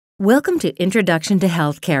Welcome to Introduction to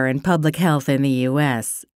Healthcare and Public Health in the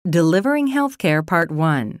U.S., Delivering Healthcare Part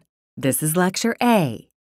 1. This is Lecture A.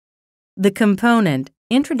 The component,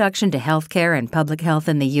 Introduction to Healthcare and Public Health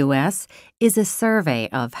in the U.S., is a survey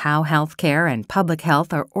of how healthcare and public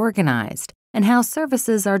health are organized and how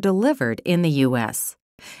services are delivered in the U.S.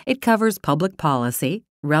 It covers public policy,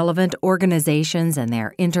 relevant organizations and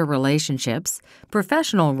their interrelationships,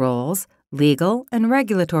 professional roles, legal and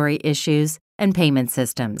regulatory issues, and payment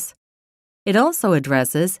systems. It also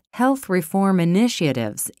addresses health reform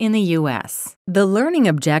initiatives in the U.S. The learning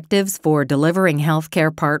objectives for Delivering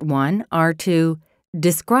Healthcare Part 1 are to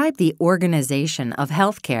describe the organization of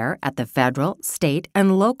healthcare at the federal, state,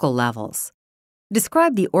 and local levels.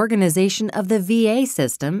 Describe the organization of the VA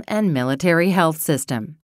system and military health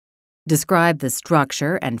system. Describe the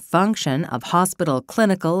structure and function of hospital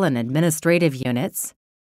clinical and administrative units.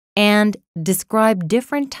 And describe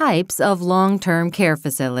different types of long-term care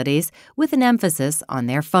facilities with an emphasis on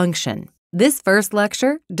their function. This first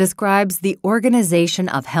lecture describes the organization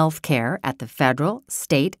of healthcare at the federal,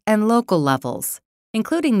 state, and local levels,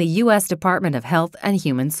 including the U.S. Department of Health and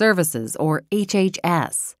Human Services, or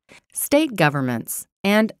HHS, state governments,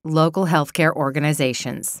 and local healthcare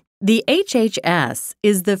organizations. The HHS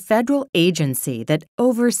is the federal agency that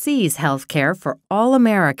oversees healthcare for all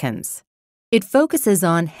Americans. It focuses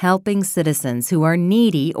on helping citizens who are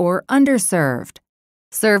needy or underserved.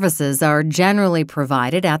 Services are generally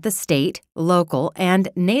provided at the state, local, and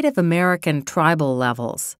Native American tribal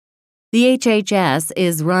levels. The HHS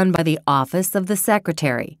is run by the Office of the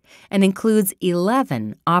Secretary and includes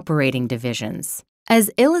 11 operating divisions.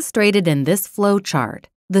 As illustrated in this flowchart,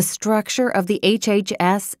 the structure of the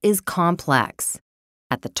HHS is complex.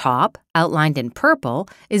 At the top, outlined in purple,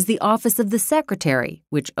 is the Office of the Secretary,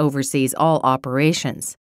 which oversees all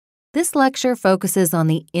operations. This lecture focuses on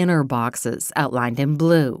the inner boxes, outlined in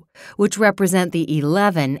blue, which represent the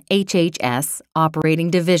 11 HHS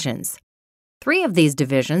operating divisions. 3 of these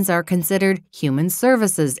divisions are considered human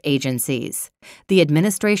services agencies: the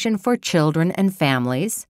Administration for Children and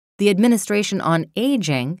Families, the Administration on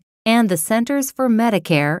Aging, and the Centers for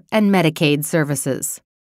Medicare and Medicaid Services.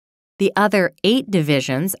 The other 8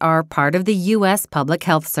 divisions are part of the U.S. Public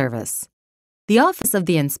Health Service. The Office of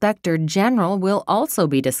the Inspector General will also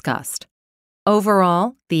be discussed.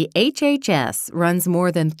 Overall, the HHS runs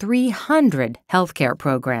more than 300 healthcare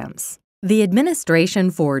programs. The Administration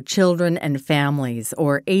for Children and Families,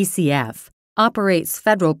 or ACF, operates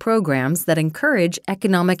federal programs that encourage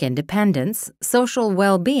economic independence, social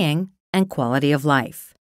well-being, and quality of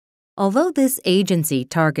life. Although this agency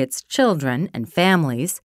targets children and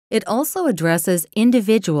families, it also addresses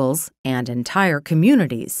individuals and entire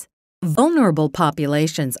communities. Vulnerable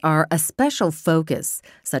populations are a special focus,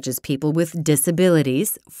 such as people with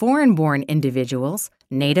disabilities, foreign-born individuals,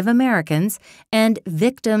 Native Americans, and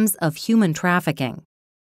victims of human trafficking.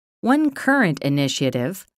 One current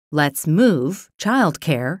initiative, Let's Move Child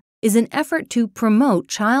Care, is an effort to promote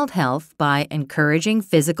child health by encouraging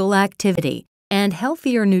physical activity and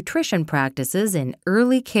healthier nutrition practices in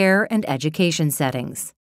early care and education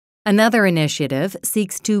settings. Another initiative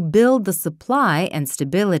seeks to build the supply and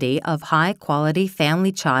stability of high-quality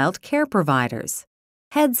family-child care providers.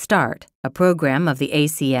 Head Start, a program of the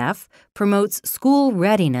ACF, promotes school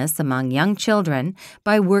readiness among young children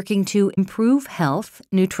by working to improve health,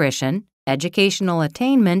 nutrition, educational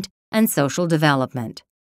attainment, and social development.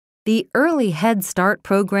 The Early Head Start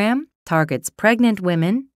program targets pregnant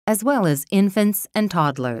women, as well as infants and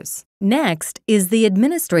toddlers. Next is the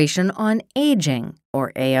Administration on Aging,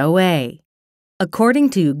 or AOA. According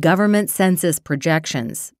to government census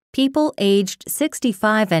projections, people aged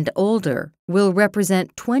 65 and older will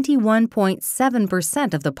represent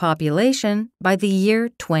 21.7% of the population by the year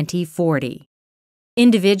 2040.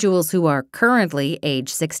 Individuals who are currently age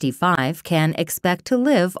 65 can expect to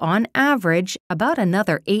live on average about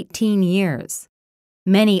another 18 years.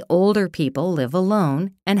 Many older people live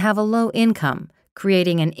alone and have a low income,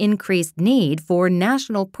 creating an increased need for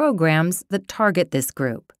national programs that target this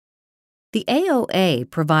group. The AOA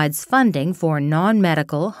provides funding for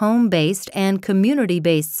non-medical, home-based, and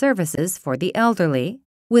community-based services for the elderly,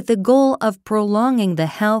 with the goal of prolonging the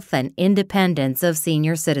health and independence of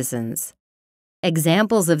senior citizens.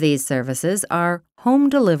 Examples of these services are home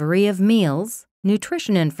delivery of meals,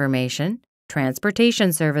 nutrition information,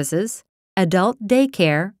 transportation services, adult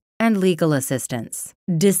daycare, and legal assistance.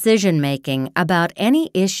 Decision-making about any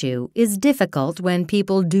issue is difficult when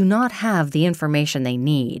people do not have the information they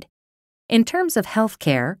need. In terms of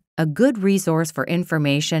healthcare, a good resource for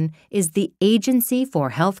information is the Agency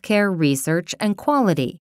for Healthcare Research and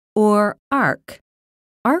Quality, or AHRQ.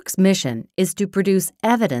 ARC's mission is to produce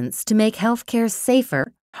evidence to make healthcare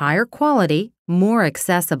safer, higher quality, more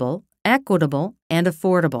accessible, equitable, and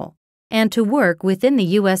affordable, and to work within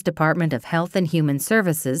the U.S. Department of Health and Human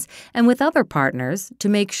Services and with other partners to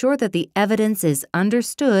make sure that the evidence is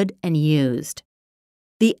understood and used.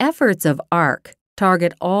 The efforts of ARC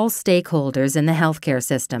target all stakeholders in the healthcare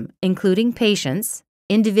system, including patients,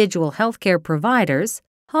 individual healthcare providers,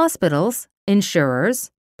 hospitals,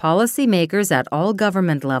 insurers, policymakers at all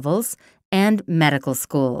government levels, and medical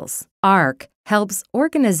schools. ARC helps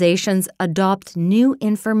organizations adopt new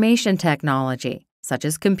information technology, such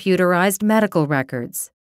as computerized medical records.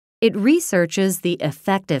 It researches the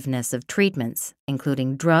effectiveness of treatments,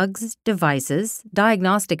 including drugs, devices,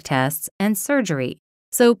 diagnostic tests, and surgery,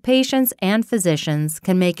 so patients and physicians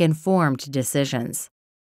can make informed decisions.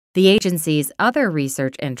 The agency's other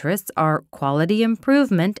research interests are quality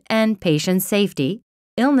improvement and patient safety,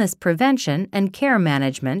 illness prevention and care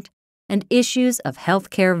management, and issues of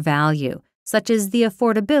healthcare value, such as the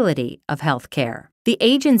affordability of healthcare. The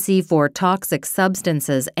Agency for Toxic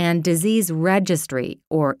Substances and Disease Registry,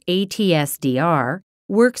 or ATSDR,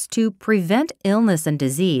 works to prevent illness and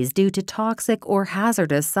disease due to toxic or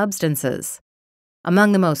hazardous substances.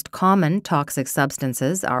 Among the most common toxic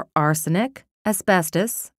substances are arsenic,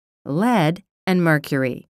 asbestos, lead, and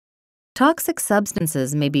mercury. Toxic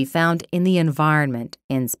substances may be found in the environment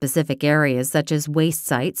in specific areas such as waste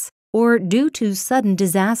sites or due to sudden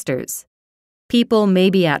disasters. People may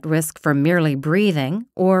be at risk from merely breathing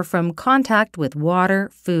or from contact with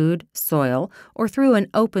water, food, soil, or through an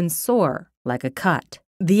open sore, like a cut.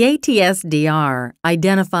 The ATSDR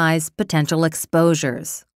identifies potential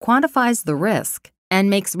exposures, quantifies the risk, and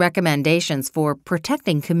makes recommendations for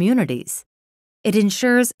protecting communities. It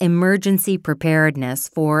ensures emergency preparedness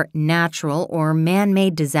for natural or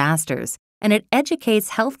man-made disasters, and it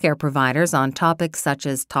educates healthcare providers on topics such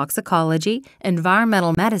as toxicology,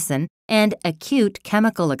 environmental medicine, and acute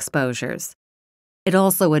chemical exposures. It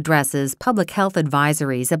also addresses public health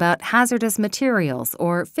advisories about hazardous materials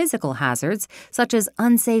or physical hazards such as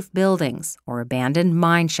unsafe buildings or abandoned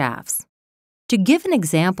mine shafts. To give an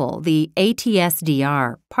example, the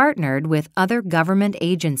ATSDR partnered with other government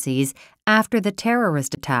agencies after the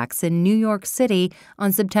terrorist attacks in New York City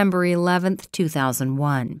on September 11,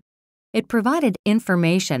 2001. It provided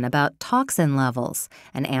information about toxin levels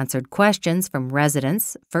and answered questions from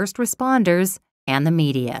residents, first responders, and the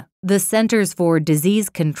media. The Centers for Disease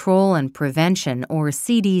Control and Prevention, or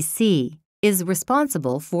CDC, is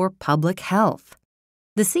responsible for public health.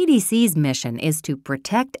 The CDC's mission is to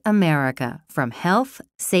protect America from health,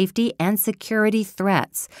 safety, and security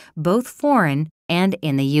threats, both foreign and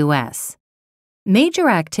in the U.S. Major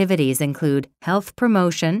activities include health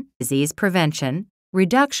promotion, disease prevention,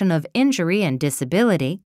 reduction of injury and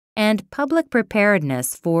disability, and public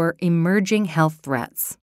preparedness for emerging health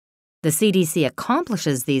threats. The CDC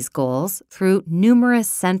accomplishes these goals through numerous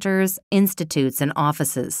centers, institutes, and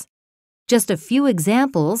offices. Just a few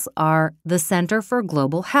examples are the Center for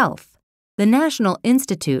Global Health, the National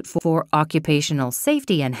Institute for Occupational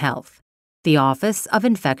Safety and Health, the Office of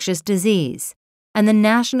Infectious Disease, and the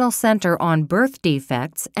National Center on Birth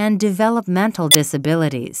Defects and Developmental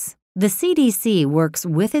Disabilities. The CDC works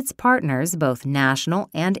with its partners, both national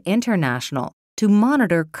and international, to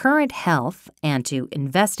monitor current health and to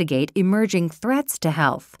investigate emerging threats to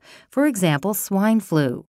health, for example, swine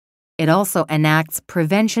flu. It also enacts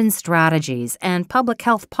prevention strategies and public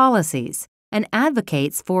health policies and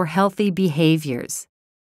advocates for healthy behaviors.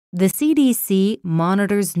 The CDC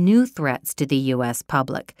monitors new threats to the U.S.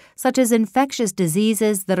 public, such as infectious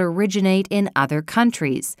diseases that originate in other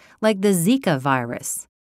countries, like the Zika virus.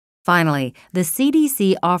 Finally, the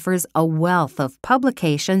CDC offers a wealth of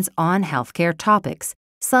publications on healthcare topics,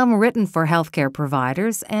 some written for healthcare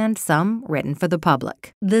providers and some written for the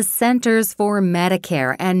public. The Centers for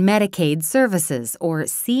Medicare and Medicaid Services, or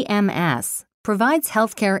CMS, provides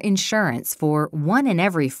healthcare insurance for 1 in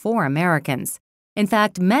every 4 Americans. In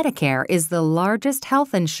fact, Medicare is the largest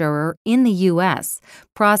health insurer in the U.S.,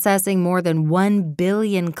 processing more than 1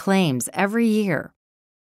 billion claims every year.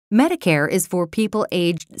 Medicare is for people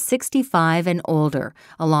aged 65 and older,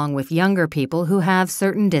 along with younger people who have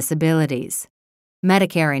certain disabilities.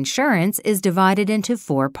 Medicare insurance is divided into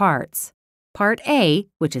 4 parts. Part A,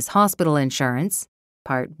 which is hospital insurance,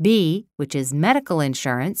 Part B, which is medical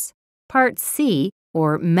insurance, Part C,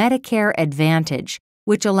 or Medicare Advantage,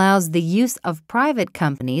 which allows the use of private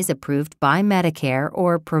companies approved by Medicare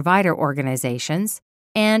or provider organizations,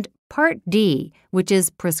 and Part D, which is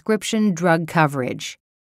prescription drug coverage.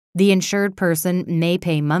 The insured person may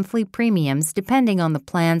pay monthly premiums depending on the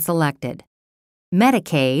plan selected.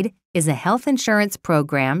 Medicaid, is a health insurance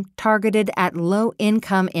program targeted at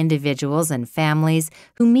low-income individuals and families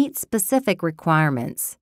who meet specific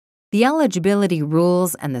requirements. The eligibility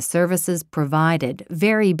rules and the services provided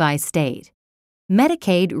vary by state.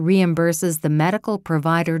 Medicaid reimburses the medical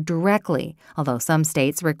provider directly, although some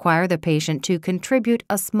states require the patient to contribute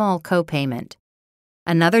a small copayment.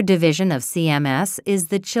 Another division of CMS is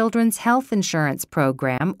the Children's Health Insurance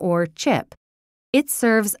Program, or CHIP. It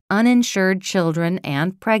serves uninsured children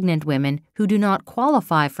and pregnant women who do not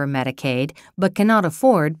qualify for Medicaid but cannot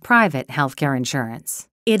afford private healthcare insurance.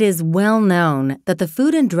 It is well known that the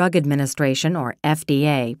Food and Drug Administration, or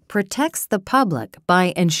FDA, protects the public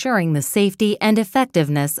by ensuring the safety and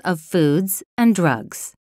effectiveness of foods and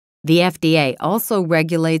drugs. The FDA also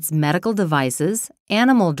regulates medical devices,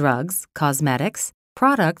 animal drugs, cosmetics,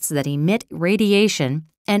 products that emit radiation,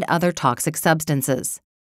 and other toxic substances.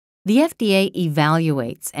 The FDA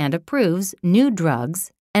evaluates and approves new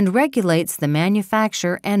drugs and regulates the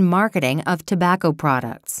manufacture and marketing of tobacco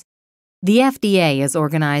products. The FDA is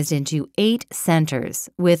organized into 8 centers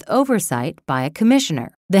with oversight by a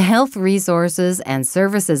commissioner. The Health Resources and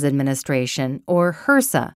Services Administration, or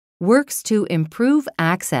HRSA, works to improve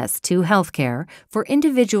access to healthcare for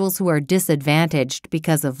individuals who are disadvantaged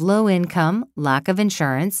because of low income, lack of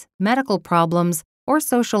insurance, medical problems, or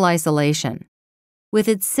social isolation. With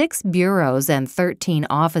its 6 bureaus and 13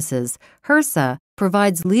 offices, HRSA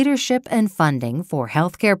provides leadership and funding for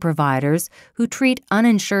healthcare providers who treat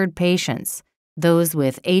uninsured patients, those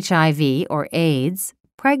with HIV or AIDS,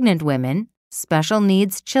 pregnant women, special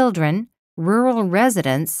needs children, rural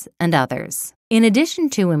residents, and others. In addition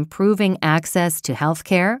to improving access to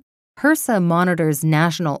healthcare, HRSA monitors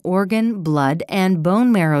national organ, blood, and bone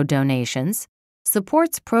marrow donations,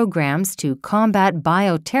 supports programs to combat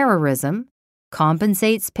bioterrorism,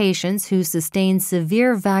 compensates patients who sustain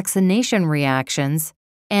severe vaccination reactions,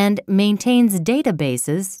 and maintains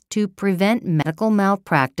databases to prevent medical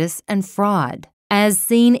malpractice and fraud. As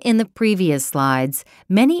seen in the previous slides,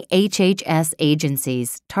 many HHS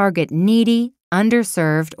agencies target needy,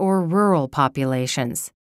 underserved, or rural populations.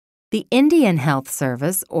 The Indian Health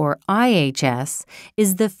Service, or IHS,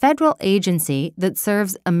 is the federal agency that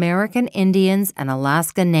serves American Indians and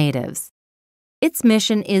Alaska Natives. Its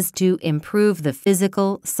mission is to improve the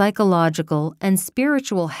physical, psychological, and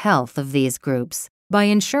spiritual health of these groups by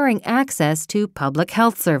ensuring access to public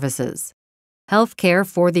health services. Healthcare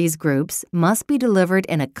for these groups must be delivered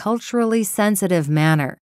in a culturally sensitive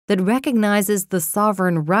manner that recognizes the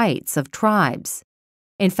sovereign rights of tribes.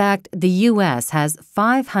 In fact, the U.S. has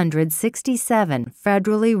 567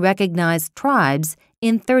 federally recognized tribes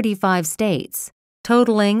in 35 states,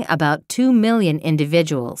 totaling about 2 million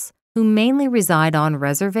individuals, who mainly reside on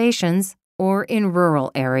reservations or in rural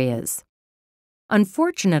areas.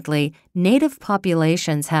 Unfortunately, Native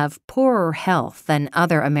populations have poorer health than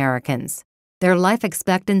other Americans. Their life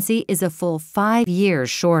expectancy is a full 5 years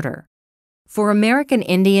shorter. For American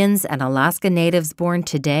Indians and Alaska Natives born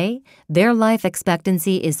today, their life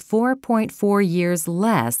expectancy is 4.4 years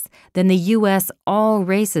less than the U.S.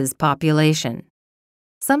 all-races population.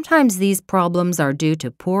 Sometimes these problems are due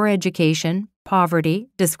to poor education, poverty,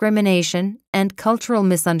 discrimination, and cultural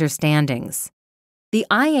misunderstandings. The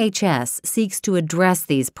IHS seeks to address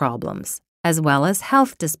these problems, as well as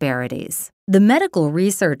health disparities. The medical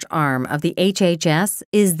research arm of the HHS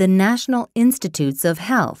is the National Institutes of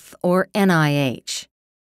Health, or NIH.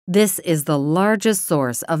 This is the largest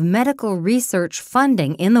source of medical research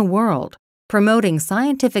funding in the world, promoting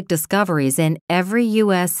scientific discoveries in every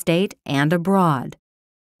U.S. state and abroad.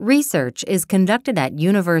 Research is conducted at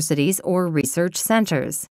universities or research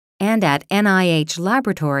centers and at NIH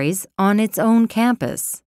laboratories on its own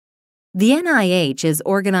campus. The NIH is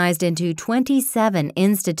organized into 27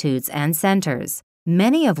 institutes and centers,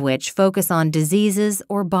 many of which focus on diseases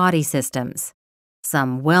or body systems.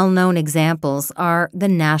 Some well-known examples are the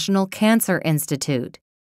National Cancer Institute,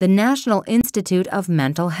 the National Institute of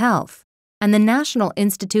Mental Health, and the National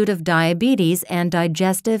Institute of Diabetes and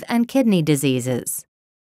Digestive and Kidney Diseases.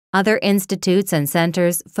 Other institutes and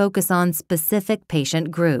centers focus on specific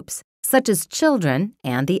patient groups, such as children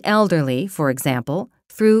and the elderly, for example,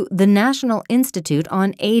 through the National Institute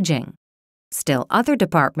on Aging. Still, other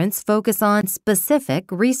departments focus on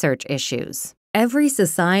specific research issues. Every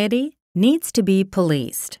society needs to be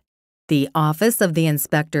policed. The Office of the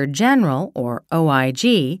Inspector General, or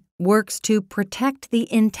OIG, works to protect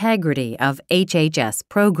the integrity of HHS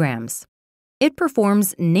programs. It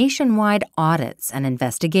performs nationwide audits and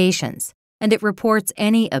investigations, and it reports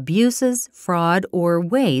any abuses, fraud, or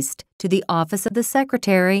waste to the Office of the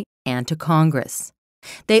Secretary and to Congress.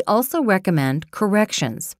 They also recommend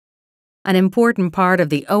corrections. An important part of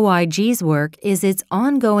the OIG's work is its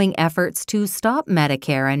ongoing efforts to stop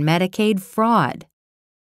Medicare and Medicaid fraud.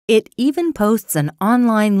 It even posts an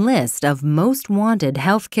online list of most wanted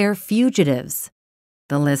healthcare fugitives.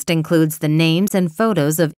 The list includes the names and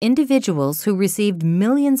photos of individuals who received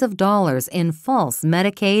millions of dollars in false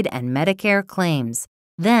Medicaid and Medicare claims,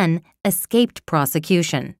 then escaped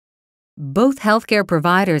prosecution. Both healthcare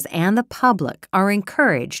providers and the public are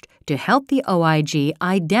encouraged to help the OIG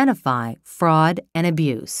identify fraud and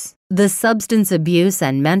abuse. The Substance Abuse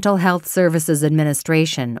and Mental Health Services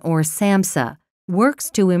Administration, or SAMHSA, works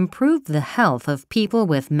to improve the health of people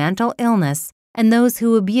with mental illness and those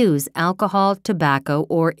who abuse alcohol, tobacco,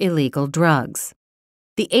 or illegal drugs.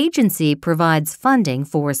 The agency provides funding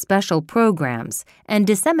for special programs and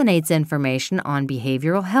disseminates information on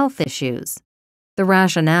behavioral health issues. The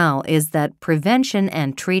rationale is that prevention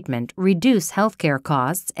and treatment reduce healthcare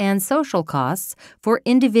costs and social costs for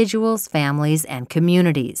individuals, families, and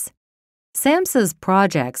communities. SAMHSA's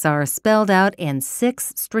projects are spelled out in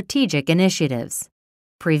 6 strategic initiatives: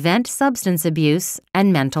 prevent substance abuse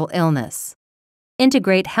and mental illness,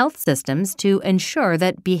 integrate health systems to ensure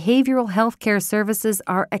that behavioral healthcare services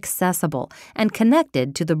are accessible and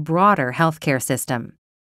connected to the broader healthcare system,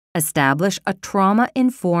 establish a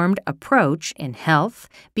trauma-informed approach in health,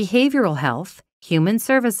 behavioral health, human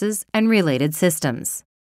services, and related systems,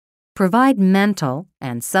 provide mental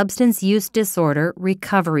and substance use disorder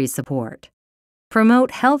recovery support,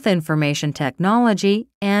 promote health information technology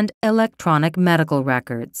and electronic medical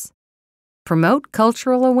records, promote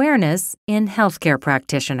cultural awareness in healthcare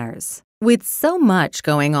practitioners. With so much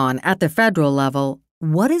going on at the federal level,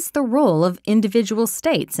 what is the role of individual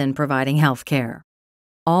states in providing healthcare?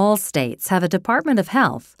 All states have a Department of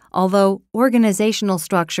Health, although organizational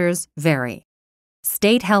structures vary.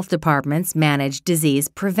 State health departments manage disease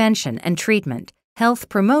prevention and treatment, health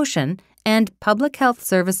promotion, and public health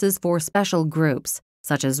services for special groups,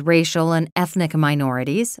 such as racial and ethnic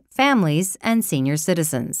minorities, families, and senior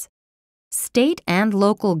citizens. State and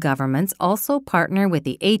local governments also partner with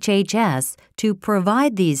the HHS to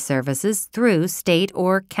provide these services through state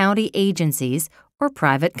or county agencies or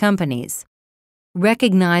private companies.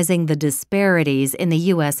 Recognizing the disparities in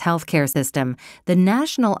the U.S. healthcare system, the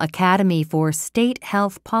National Academy for State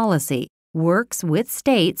Health Policy works with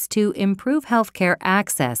states to improve healthcare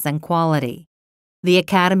access and quality. The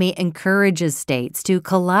Academy encourages states to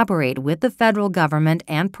collaborate with the federal government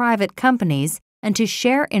and private companies and to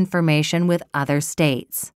share information with other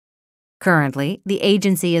states. Currently, the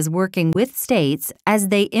agency is working with states as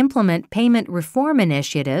they implement payment reform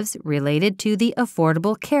initiatives related to the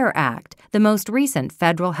Affordable Care Act, the most recent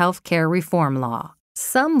federal health care reform law.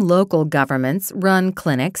 Some local governments run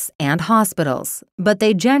clinics and hospitals, but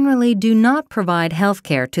they generally do not provide health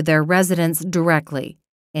care to their residents directly.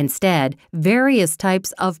 Instead, various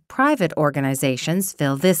types of private organizations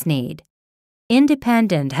fill this need.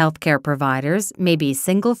 Independent healthcare providers may be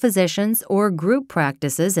single physicians or group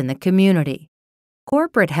practices in the community.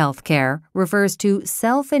 Corporate healthcare refers to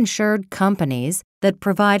self-insured companies that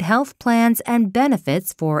provide health plans and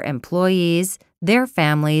benefits for employees, their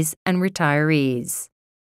families, and retirees.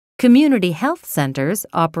 Community health centers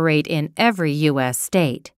operate in every U.S.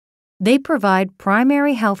 state. They provide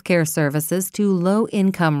primary healthcare services to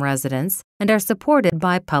low-income residents and are supported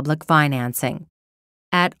by public financing.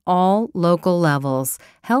 At all local levels,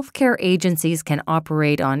 healthcare agencies can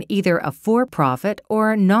operate on either a for-profit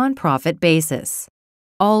or nonprofit basis.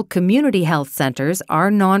 All community health centers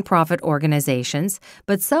are nonprofit organizations,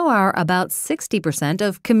 but so are about 60%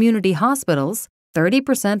 of community hospitals,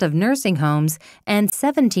 30% of nursing homes, and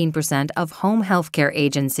 17% of home healthcare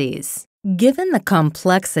agencies. Given the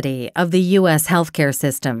complexity of the U.S. healthcare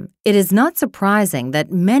system, it is not surprising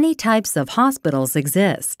that many types of hospitals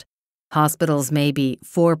exist. Hospitals may be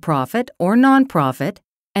for-profit or nonprofit,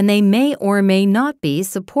 and they may or may not be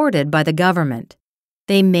supported by the government.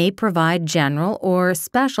 They may provide general or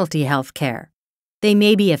specialty health care. They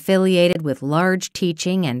may be affiliated with large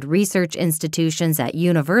teaching and research institutions at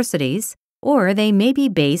universities, or they may be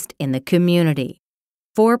based in the community.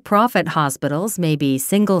 For-profit hospitals may be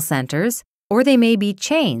single centers, or they may be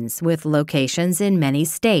chains with locations in many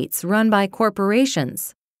states run by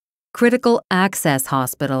corporations. Critical access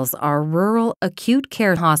hospitals are rural acute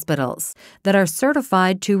care hospitals that are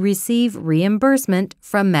certified to receive reimbursement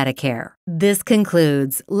from Medicare. This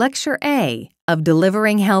concludes Lecture A of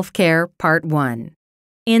Delivering Healthcare Part 1.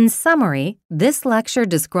 In summary, this lecture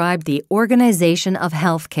described the organization of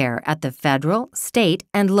healthcare at the federal, state,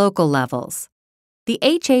 and local levels. The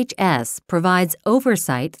HHS provides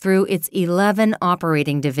oversight through its 11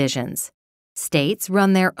 operating divisions. States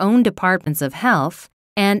run their own departments of health,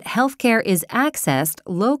 and healthcare is accessed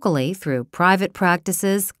locally through private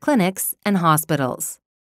practices, clinics, and hospitals.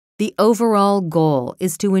 The overall goal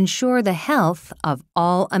is to ensure the health of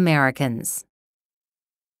all Americans.